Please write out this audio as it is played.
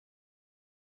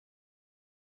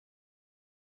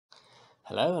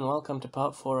Hello and welcome to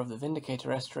part 4 of the Vindicator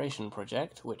restoration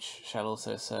project, which shall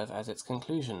also serve as its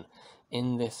conclusion.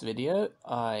 In this video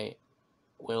I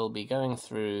will be going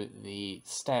through the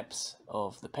steps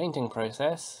of the painting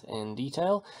process in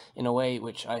detail in a way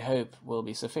which I hope will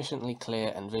be sufficiently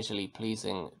clear and visually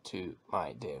pleasing to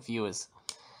my dear viewers.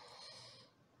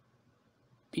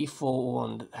 Be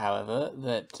forewarned, however,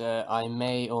 that I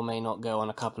may or may not go on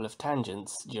a couple of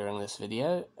tangents during this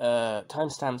video.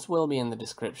 Timestamps will be in the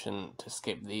description to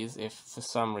skip these if for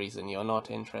some reason you're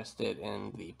not interested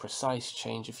in the precise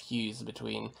change of hues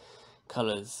between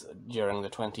colours during the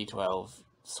 2012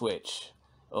 switch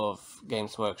of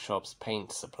Games Workshop's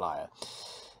paint supplier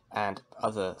and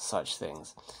other such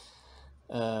things.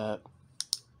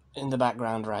 In the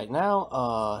background right now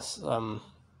are some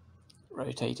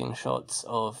rotating shots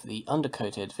of the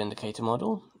undercoated Vindicator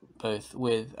model, both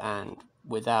with and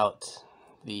without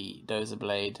the dozer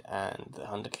blade and the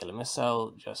Hunter Killer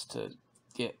missile, just to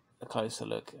get a closer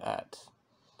look at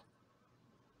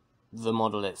the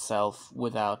model itself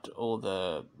without all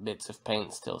the bits of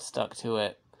paint still stuck to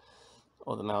it,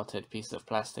 or the melted pieces of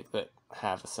plastic that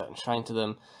have a certain shine to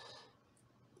them.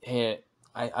 Here,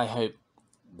 I hope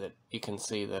that you can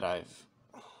see that I've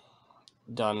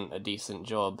done a decent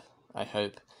job, I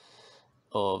hope,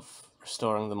 of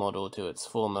restoring the model to its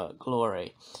former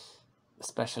glory.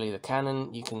 Especially the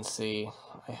cannon, you can see,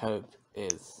 I hope,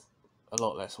 is a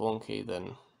lot less wonky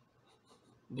than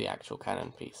the actual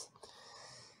cannon piece.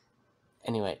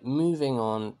 Anyway, moving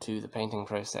on to the painting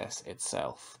process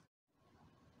itself.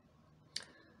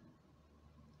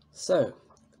 So,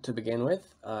 to begin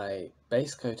with, I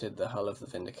base coated the hull of the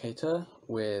Vindicator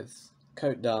with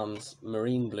Coat d'Arms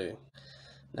Marine Blue.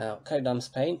 Now, Coat d'Arms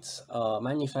paints are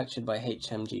manufactured by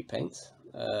HMG Paints.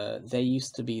 They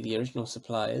used to be the original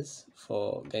suppliers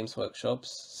for Games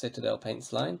Workshop's Citadel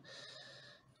Paints line,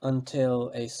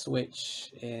 until a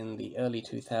switch in the early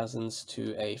 2000s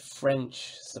to a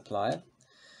French supplier,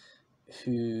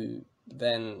 who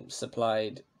then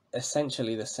supplied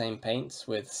essentially the same paints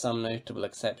with some notable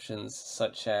exceptions,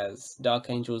 such as Dark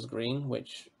Angels Green,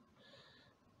 which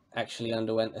actually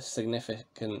underwent a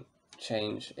significant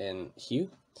change in hue,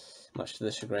 much to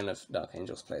the chagrin of Dark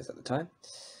Angels players at the time.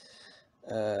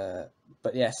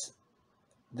 But yes,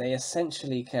 they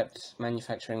essentially kept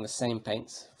manufacturing the same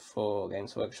paints for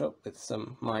Games Workshop with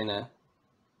some minor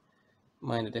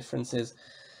differences,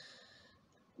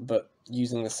 but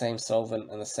using the same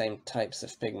solvent and the same types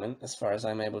of pigment, as far as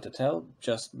I'm able to tell,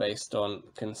 just based on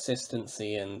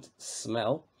consistency and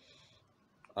smell.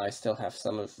 I still have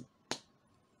some of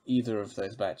either of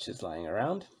those batches lying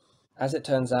around. As it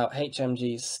turns out,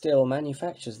 HMG still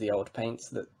manufactures the old paints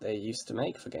that they used to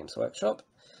make for Games Workshop,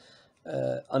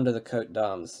 under the Coat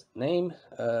d'Arms name,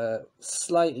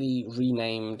 slightly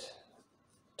renamed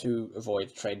to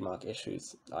avoid trademark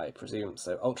issues, I presume.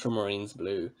 So Ultramarines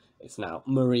Blue is now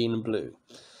Marine Blue.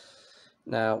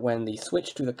 Now, when the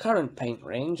switch to the current paint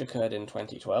range occurred in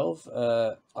 2012,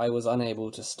 I was unable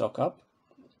to stock up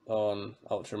on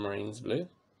Ultramarines Blue,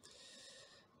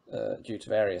 due to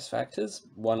various factors,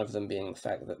 one of them being the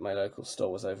fact that my local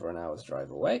store was over an hour's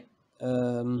drive away.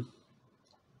 So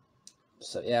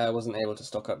yeah, I wasn't able to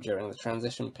stock up during the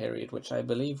transition period, which I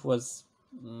believe was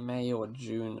May or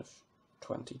June of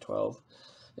 2012,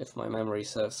 if my memory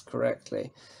serves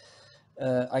correctly.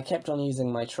 I kept on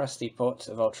using my trusty pot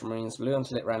of Ultramarines Blue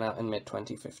until it ran out in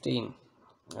mid-2015.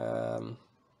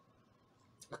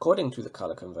 According to the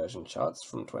colour conversion charts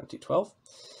from 2012,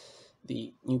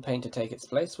 the new paint to take its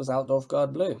place was Altdorf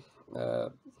Blue,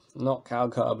 not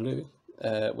Calgar Blue,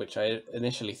 which I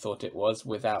initially thought it was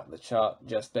without the chart,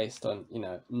 just based on,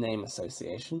 name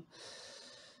association.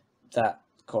 That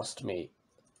cost me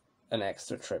an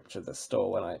extra trip to the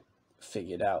store when I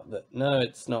figured out that no,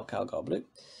 it's not Calgar Blue,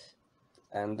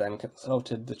 and then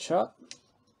consulted the chart.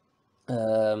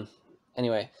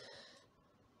 Anyway,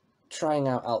 trying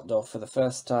out Altdorf for the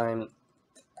first time,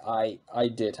 I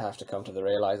did have to come to the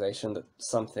realization that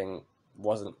something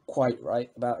wasn't quite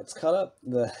right about its color.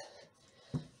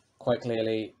 Quite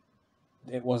clearly,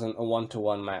 it wasn't a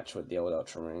one-to-one match with the old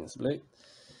Ultramarines Blue.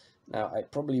 Now, I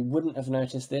probably wouldn't have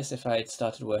noticed this if I had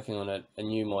started working on a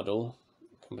new model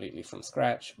completely from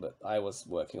scratch, but I was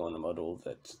working on a model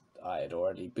that I had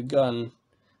already begun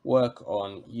work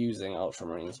on using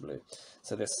Ultramarines Blue,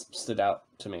 so this stood out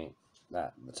to me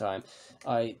at the time.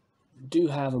 I do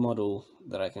have a model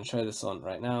that I can show this on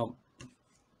right now,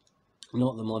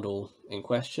 not the model in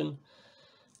question,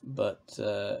 but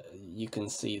you can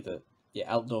see that,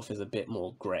 yeah, Altdorf is a bit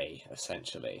more grey,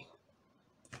 essentially.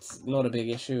 It's not a big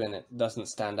issue, and it doesn't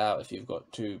stand out if you've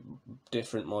got two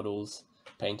different models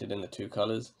painted in the two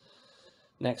colours.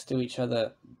 next to each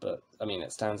other, but I mean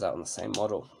it stands out on the same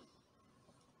model.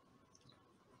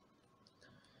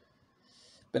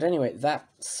 But anyway, that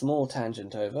small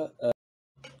tangent over,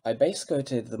 I base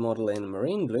coated the model in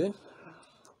marine blue.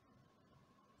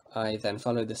 I then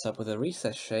followed this up with a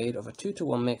recess shade of a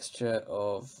 2-to-1 mixture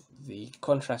of the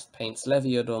contrast paints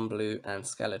Leviodon Blue and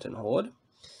Skeleton Horde.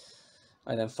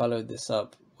 I then followed this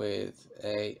up with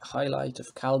a highlight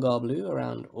of Calgar Blue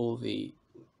around all the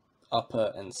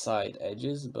upper and side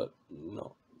edges, but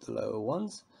not the lower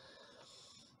ones.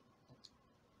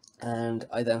 And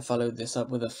I then followed this up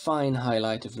with a fine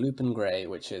highlight of Lupin Grey,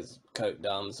 which is Coat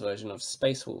Darm's version of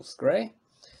Space Wolves Grey,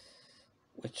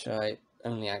 which I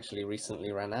only actually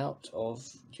recently ran out of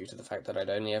due to the fact that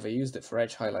I'd only ever used it for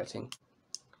edge highlighting.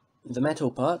 The metal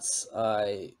parts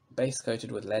I base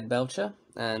coated with Lead Belcher,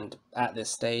 and at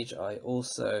this stage I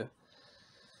also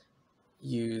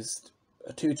used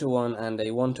a 2-to-1 and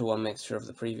a 1-to-1 mixture of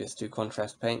the previous two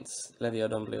contrast paints,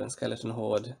 Leviodon Blue and Skeleton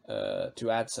Horde, to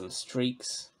add some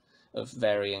streaks of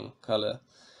varying colour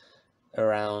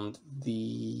around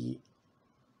the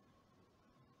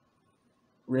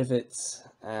rivets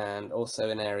and also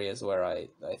in areas where I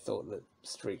thought that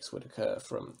streaks would occur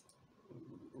from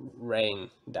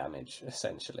rain damage,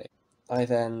 essentially. I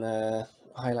then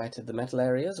highlighted the metal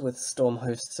areas with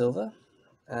Stormhost Silver,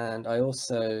 and I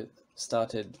also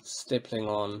started stippling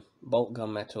on bolt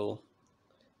gunmetal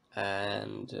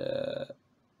and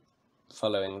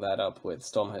following that up with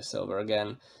Stormhost Silver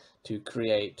again to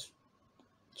create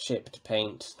chipped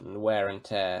paint and wear and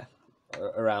tear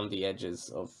around the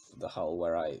edges of the hull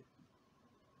where I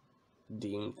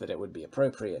deemed that it would be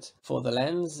appropriate. For the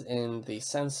lens, in the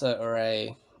sensor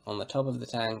array on the top of the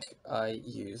tank, I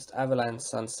used Avalanche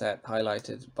Sunset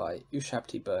highlighted by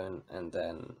Ushabti Bone and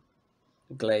then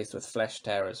glazed with Flesh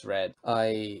Tearers Red.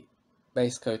 I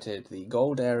base coated the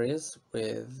gold areas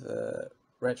with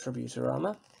Retributor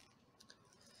Armor.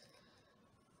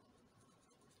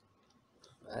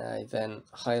 I then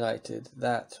highlighted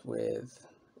that with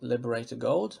Liberator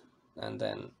Gold and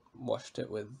then washed it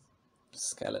with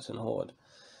Skeleton Horde.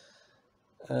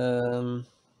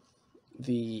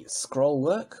 The scroll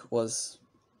work was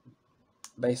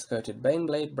base coated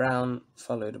Baneblade Brown,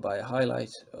 followed by a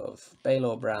highlight of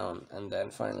Balor Brown, and then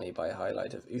finally by a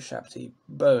highlight of Ushabti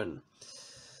Bone.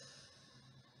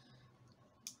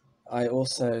 I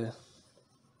also,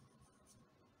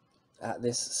 at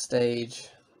this stage,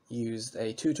 used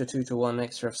a 2-to-2-to-1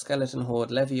 mixture of Skeleton Horde,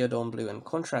 Leviodon Blue and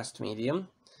Contrast Medium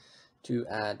to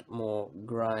add more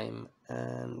grime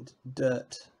and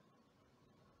dirt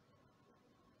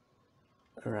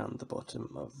around the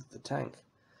bottom of the tank.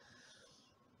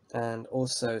 And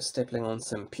also stippling on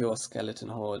some pure Skeleton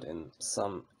Horde in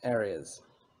some areas.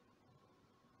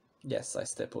 Yes, I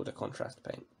stippled a contrast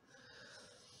paint.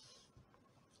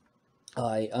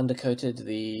 I undercoated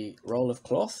the roll of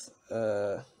cloth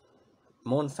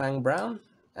Mournfang Brown,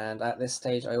 and at this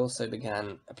stage I also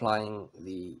began applying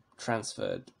the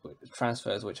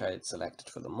transfers which I had selected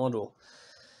for the model.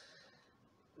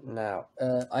 Now,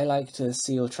 I like to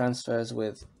seal transfers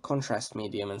with contrast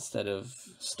medium instead of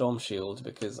Storm Shield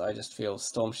because I just feel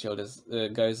Storm Shield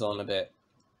goes on a bit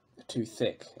too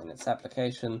thick in its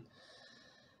application,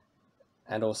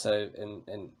 and also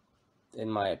in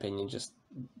my opinion just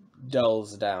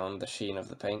dulls down the sheen of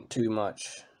the paint too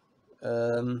much.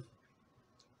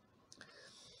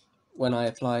 When I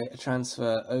apply a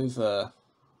transfer over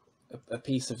a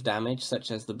piece of damage,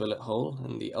 such as the bullet hole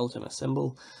and the Ultima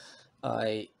symbol,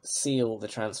 I seal the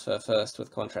transfer first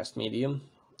with contrast medium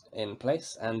in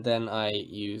place, and then I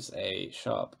use a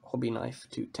sharp hobby knife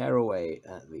to tear away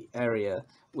the area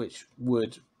which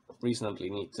would reasonably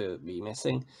need to be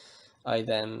missing. I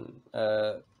then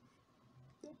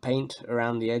paint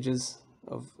around the edges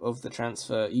of the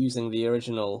transfer using the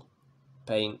original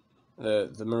paint,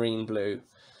 the marine blue,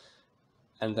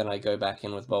 and then I go back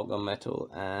in with bolt gunmetal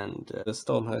and the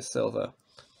Stormhost Silver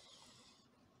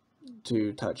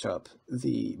to touch up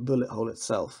the bullet hole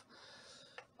itself.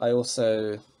 I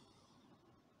also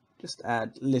just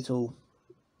add little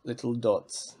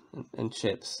dots and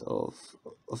chips of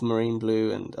marine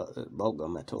blue and bolt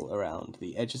gunmetal around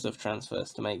the edges of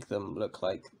transfers to make them look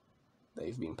like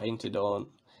they've been painted on,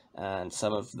 and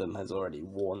some of them has already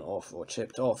worn off or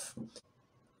chipped off.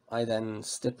 I then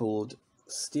stippled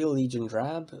Steel Legion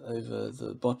Drab over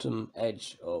the bottom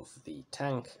edge of the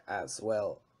tank as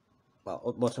well,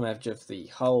 bottom edge of the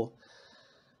hull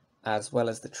as well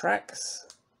as the tracks,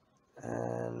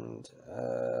 and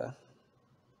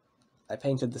I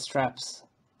painted the straps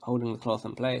holding the cloth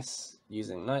in place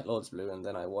using Night Lord's Blue, and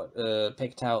then I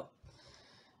picked out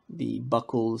the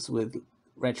buckles with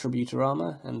Retributor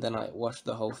armor, and then I washed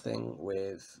the whole thing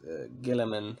with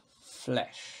Guilliman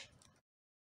flesh.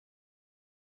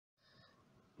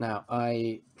 Now,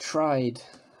 I tried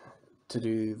to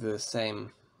do the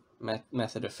same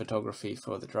method of photography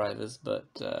for the drivers, but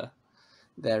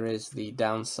there is the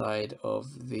downside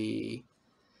of the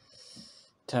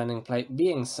turning plate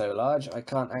being so large. I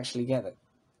can't actually get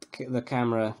the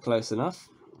camera close enough,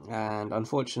 and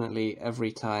unfortunately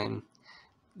every time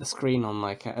the screen on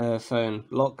my phone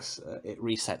locks, it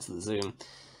resets the zoom.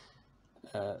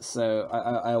 So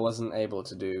I wasn't able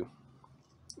to do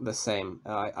the same.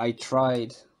 I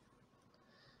tried.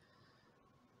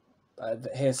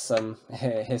 Here's some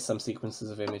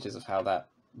sequences of images of how that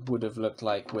would have looked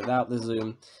like without the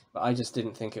zoom, but I just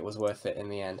didn't think it was worth it in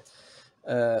the end.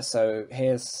 So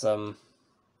here's some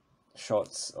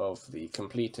shots of the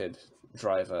completed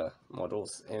driver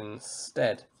models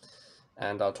instead,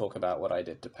 and I'll talk about what I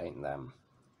did to paint them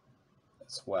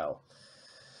as well.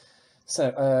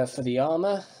 So for the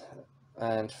armor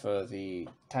and for the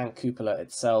tank cupola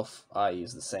itself, I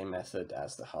use the same method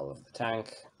as the hull of the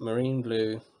tank. Marine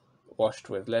blue, washed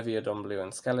with Leviodon blue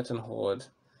and Skeleton Horde,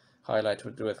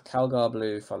 highlighted with Calgar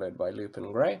blue, followed by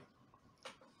Lupin grey.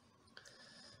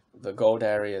 The gold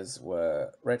areas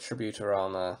were Retributor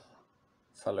armor,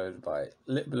 followed by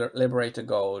Liberator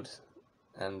gold,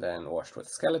 and then washed with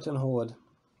Skeleton Horde.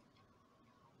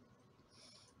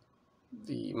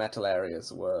 The metal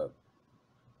areas were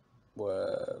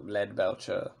Lead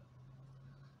Belcher,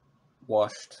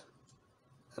 washed,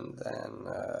 and then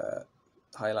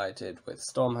highlighted with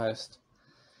Stormhost.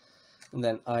 And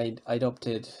then I'd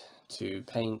opted to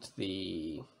paint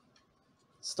the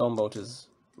Stormbolters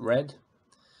red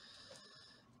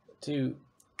to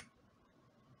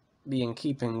be in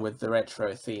keeping with the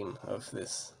retro theme of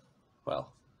this.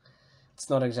 Well, it's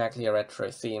not exactly a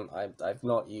retro theme. I've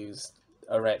not used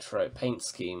a retro paint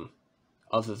scheme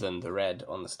other than the red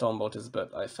on the Stormbolters,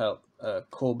 but I felt a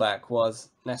callback was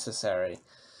necessary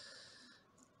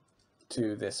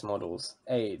to this model's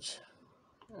age,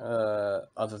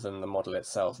 other than the model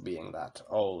itself being that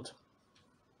old.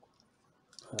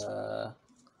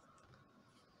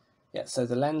 Yeah, so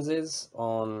the lenses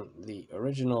on the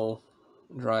original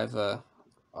driver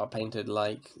are painted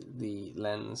like the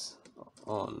lens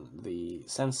on the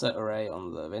sensor array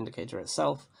on the Vindicator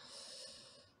itself.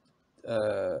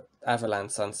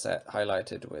 Avalanche Sunset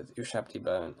highlighted with Ushabti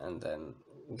Bone and then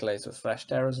glazed with Flesh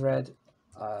Terrors red.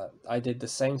 I did the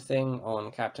same thing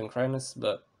on Captain Cronus,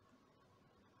 but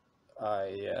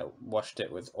I washed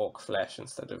it with Orc Flesh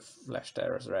instead of Flesh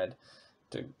Terrors red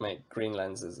to make green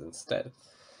lenses instead.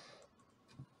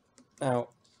 Now,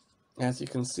 as you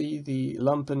can see, the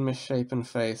lump and misshapen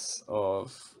face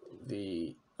of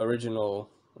the original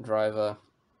driver,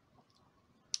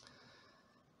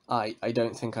 I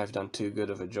don't think I've done too good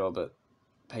of a job at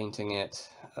painting it.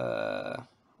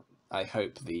 I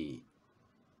hope the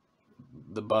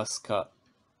buzz cut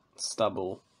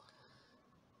stubble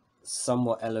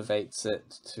somewhat elevates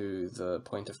it to the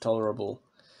point of tolerable,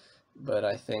 but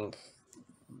I think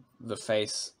the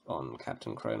face on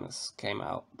Captain Cronus came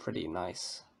out pretty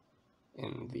nice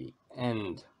in the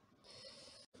end.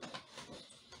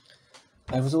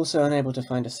 I was also unable to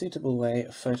find a suitable way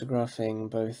of photographing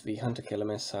both the Hunter-Killer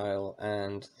missile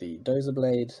and the Dozer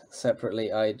blade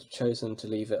separately. I'd chosen to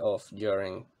leave it off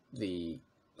during the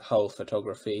hull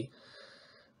photography,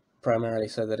 primarily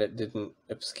so that it didn't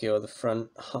obscure the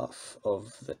front half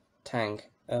of the tank.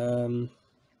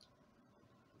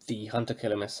 The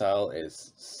Hunter-Killer missile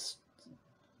is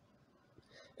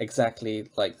exactly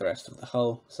like the rest of the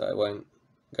hull, so I won't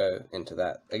go into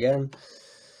that again.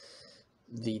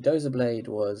 The Dozer blade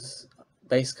was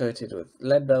base coated with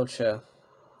Lead Belcher,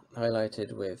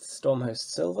 highlighted with Stormhost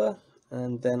Silver,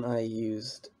 and then I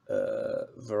used a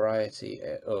variety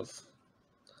of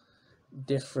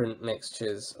different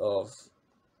mixtures of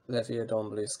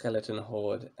Leviodon Blue, Skeleton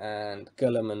Horde, and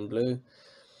Guilliman Blue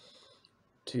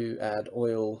to add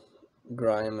oil,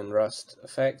 grime, and rust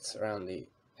effects around the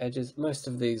edges. Most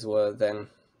of these were then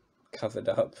covered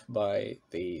up by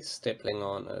the stippling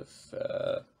on of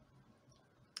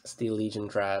Steel Legion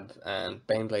Drab and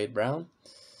Baneblade Brown.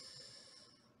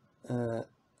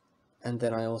 And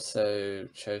then I also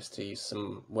chose to use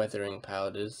some weathering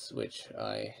powders, which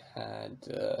I had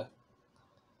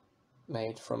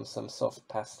made from some soft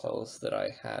pastels that I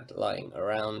had lying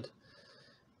around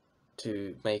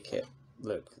to make it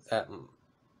look that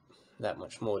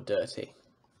much more dirty.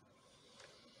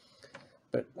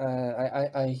 But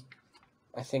I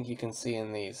think you can see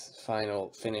in these final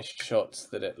finished shots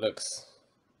that it looks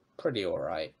pretty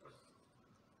alright.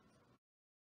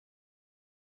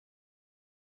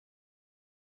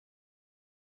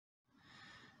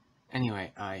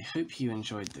 Anyway, I hope you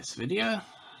enjoyed this video.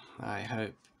 I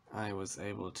hope I was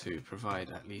able to provide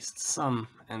at least some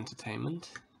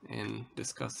entertainment in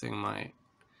discussing my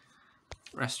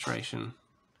restoration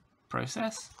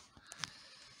process.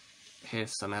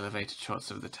 Here's some elevated shots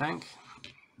of the tank.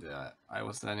 I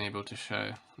was then able to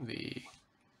show the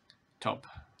top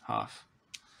half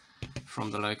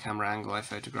from the low camera angle I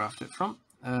photographed it from.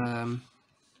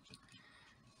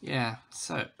 Yeah,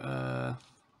 so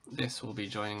this will be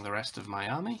joining the rest of my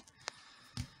army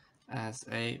as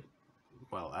a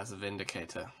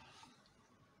Vindicator.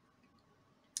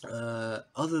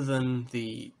 Other than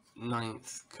the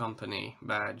 9th Company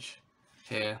badge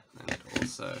here, and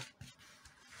also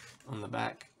on the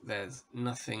back, there's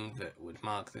nothing that would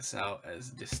mark this out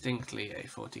as distinctly a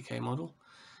 40k model.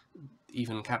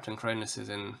 Even Captain Cronus is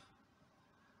in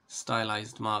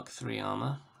stylized Mark III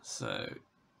armor, so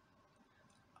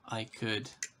I could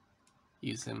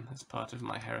use him as part of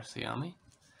my Heresy army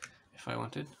if I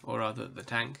wanted, or rather the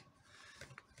tank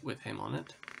with him on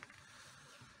it.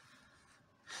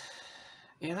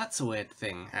 Yeah, that's a weird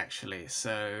thing, actually.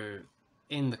 So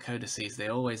in the codices they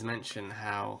always mention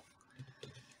how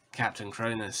Captain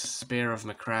Cronus, Spear of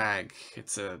Macragge,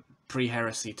 it's a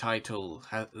pre-heresy title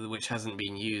which hasn't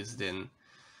been used in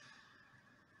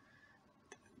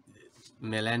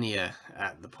millennia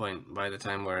at the point by the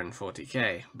time we're in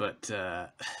 40k, but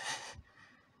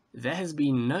there has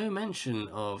been no mention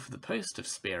of the post of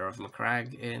Spear of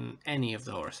Macragge in any of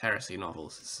the Horus Heresy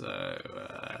novels, so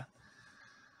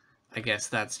I guess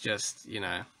that's just, you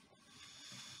know,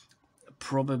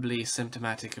 probably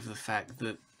symptomatic of the fact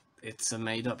that it's a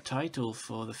made-up title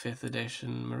for the 5th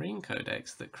edition Marine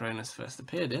Codex that Cronus first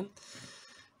appeared in,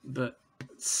 but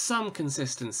some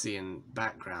consistency in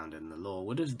background in the lore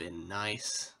would have been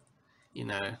nice, you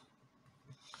know.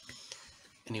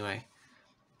 Anyway,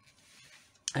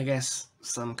 I guess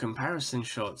some comparison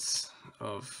shots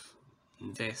of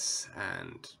this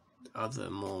and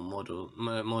other more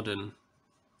modern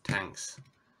tanks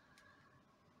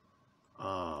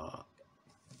are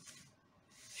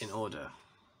in order.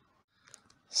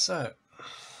 So,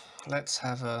 let's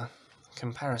have a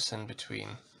comparison between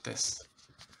this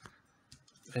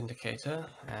Vindicator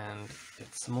and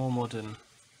its more modern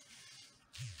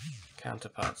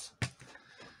counterparts.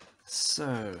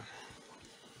 So,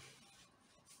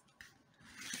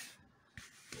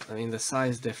 I mean, the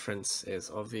size difference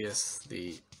is obvious.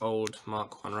 The old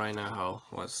Mark I Rhino hull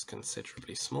was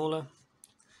considerably smaller,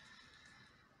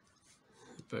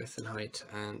 both in height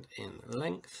and in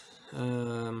length.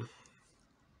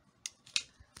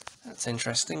 That's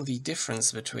interesting. The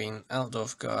difference between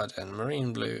Altdorf Guard and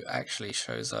Marine Blue actually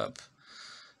shows up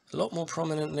a lot more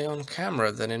prominently on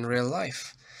camera than in real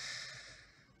life.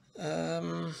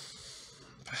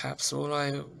 Perhaps all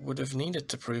I would have needed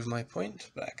to prove my point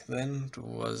back then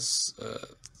was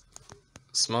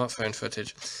smartphone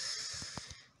footage.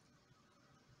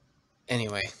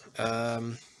 Anyway,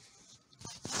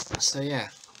 so yeah,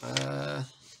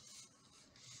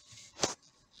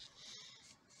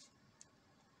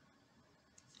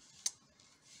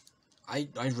 I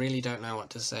really don't know what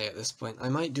to say at this point. I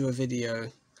might do a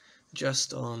video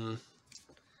just on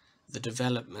the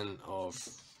development of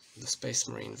the Space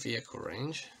Marine vehicle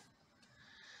range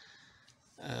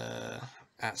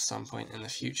at some point in the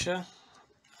future.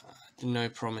 No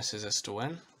promises as to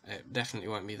when. It definitely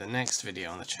won't be the next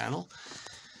video on the channel.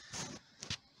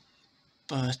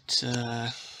 But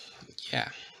yeah,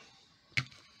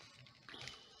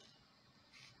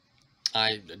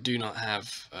 I do not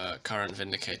have a current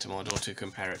Vindicator model to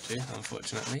compare it to,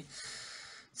 unfortunately,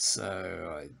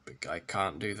 so I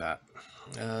can't do that.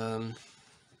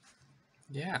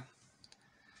 Yeah,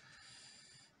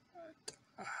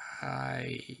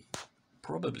 I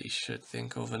probably should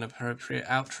think of an appropriate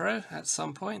outro at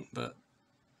some point, but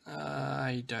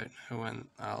I don't know when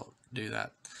I'll do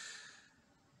that.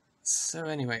 So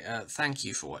anyway, thank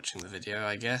you for watching the video,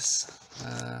 I guess.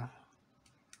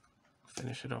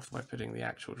 Finish it off by putting the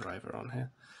actual driver on here.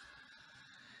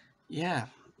 Yeah,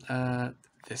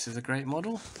 this is a great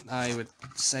model. I would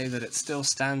say that it still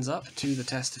stands up to the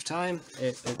test of time.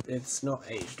 It's not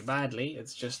aged badly,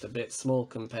 it's just a bit small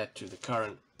compared to the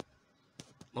current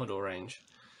model range.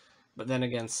 But then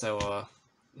again, so are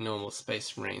normal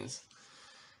Space Marines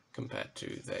compared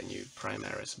to their new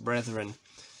Primaris brethren.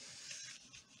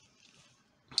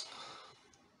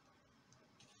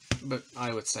 But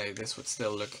I would say this would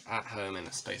still look at home in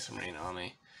a Space Marine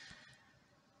army.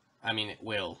 I mean, it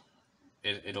will.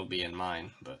 It'll be in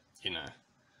mine, but, you know.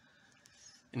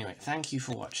 Anyway, thank you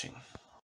for watching.